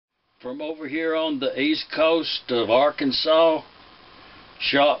From over here on the east coast of Arkansas,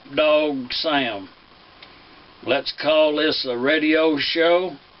 Shop Dog Sam. Let's call this a radio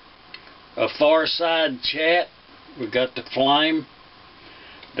show, a Fireside Chat. We got the flame.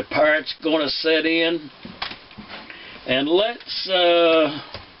 The pirate's gonna set in, and let's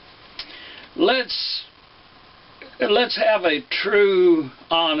have a true,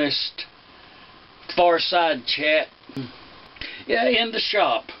 honest Fireside Chat. Yeah, in the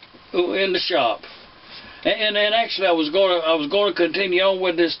shop. And actually, I was gonna continue on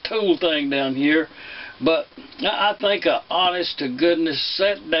with this tool thing down here, but I think a honest to goodness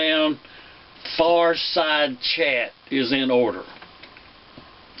sit down Fireside Chat is in order.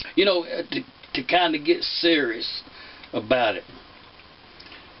 You know, to kind of get serious about it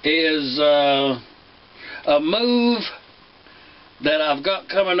is a move that I've got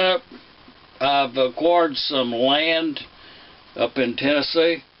coming up. I've acquired some land up in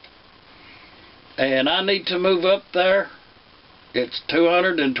Tennessee, and I need to move up there. It's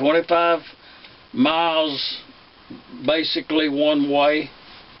 225 miles basically one way,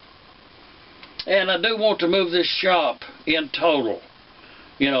 and I do want to move this shop in total.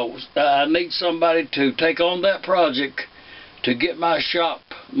 You know, I need somebody to take on that project to get my shop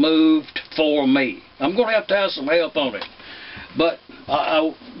moved for me. I'm going to have some help on it, but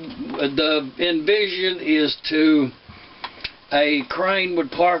the envision is a crane would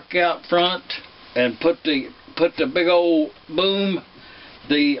park out front and put the big old boom,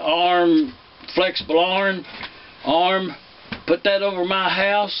 the arm, flexible arm, put that over my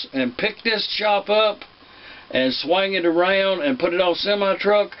house and pick this shop up and swing it around and put it on a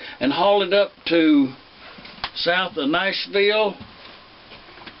semi-truck and haul it up to south of Nashville.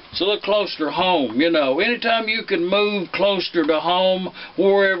 It's a little closer to home, you know. Anytime you can move closer to home,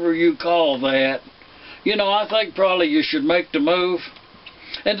 wherever you call that, you know, I think probably you should make the move.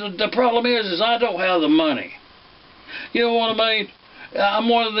 And the problem is I don't have the money. You know what I mean? I'm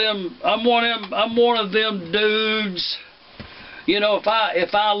one of them dudes. You know,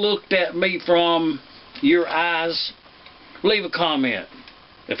 if I looked at me from your eyes, leave a comment.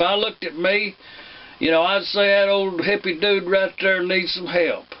 If I looked at me, you know, I'd say that old hippie dude right there needs some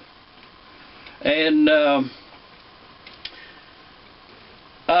help. And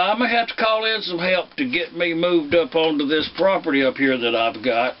I'm going to have to call in some help to get me moved up onto this property up here that I've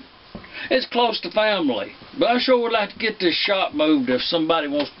got. It's close to family, but I sure would like to get this shop moved if somebody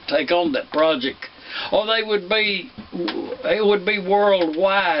wants to take on that project. Or it would be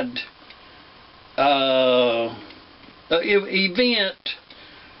worldwide event,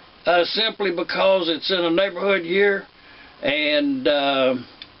 simply because it's in a neighborhood here, and the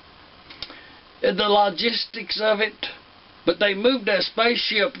logistics of it. But they moved that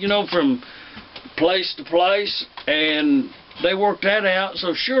spaceship, you know, from place to place, and they worked that out,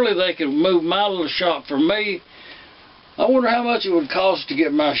 so surely they could move my little shop for me. I wonder how much it would cost to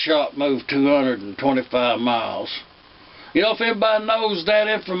get my shop moved 225 miles. You know, if anybody knows that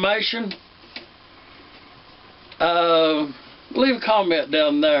information, leave a comment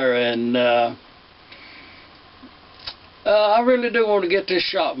down there, and I really do want to get this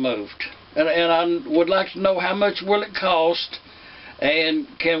shop moved. And I would like to know how much will it cost, and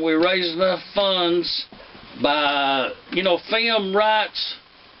can we raise enough funds by, you know, film rights.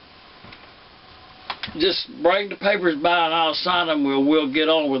 Just bring the papers by and I'll sign them. We'll get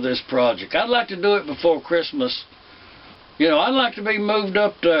on with this project. I'd like to do it before Christmas. You know, I'd like to be moved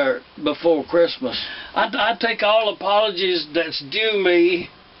up there before Christmas. I take all apologies that's due me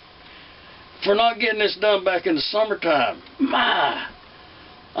for not getting this done back in the summertime.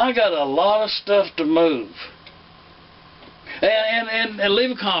 I got a lot of stuff to move. And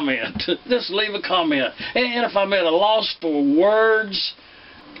leave a comment. Just leave a comment. And if I'm at a loss for words,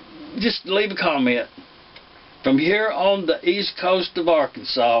 just leave a comment. From here on the east coast of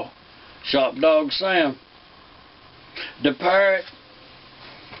Arkansas, Shop Dog Sam, the pirate.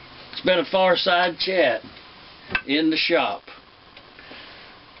 It's been a Fireside Chat in the shop.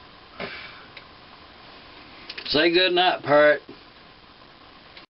 Say good night, pirate.